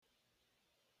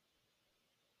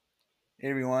Hey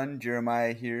everyone,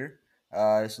 Jeremiah here.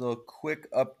 Just a little quick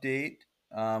update.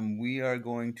 We are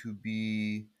going to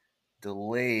be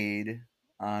delayed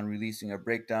on releasing a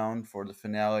breakdown for the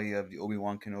finale of the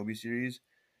Obi-Wan Kenobi series.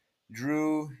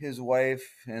 Drew, his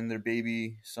wife, and their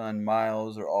baby son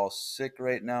Miles are all sick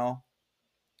right now,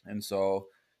 and so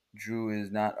Drew is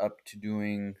not up to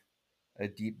doing a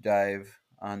deep dive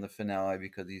on the finale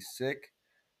because he's sick.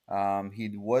 He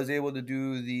was able to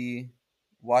do the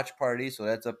watch party, so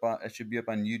that's up on. It should be up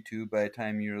on YouTube by the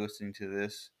time you're listening to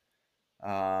this.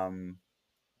 Um,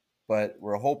 but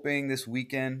we're hoping this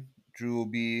weekend Drew will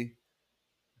be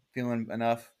feeling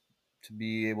enough to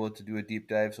be able to do a deep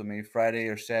dive. So maybe Friday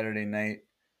or Saturday night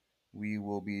we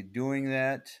will be doing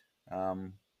that.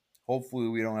 Um, Hopefully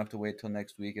we don't have to wait till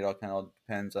next week. It all kind of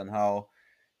depends on how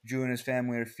Drew and his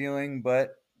family are feeling,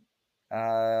 but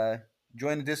uh,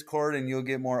 join the Discord and you'll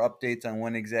get more updates on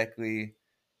when exactly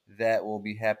that will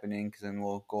be happening. Because then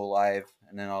we'll go live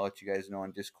and then I'll let you guys know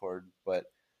on Discord. But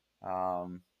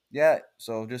um, yeah,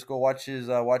 so just go watch his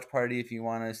watch party if you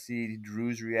want to see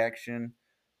Drew's reaction.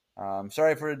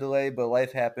 Sorry for the delay, but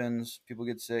life happens. People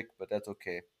get sick, but that's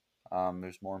okay.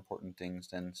 There's more important things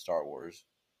than Star Wars.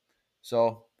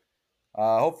 So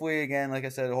hopefully, again, like I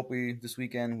said, hopefully this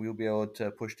weekend we'll be able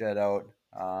to push that out.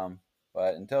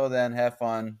 But until then, have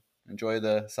fun, enjoy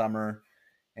the summer,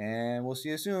 and we'll see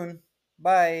you soon.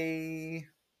 Bye.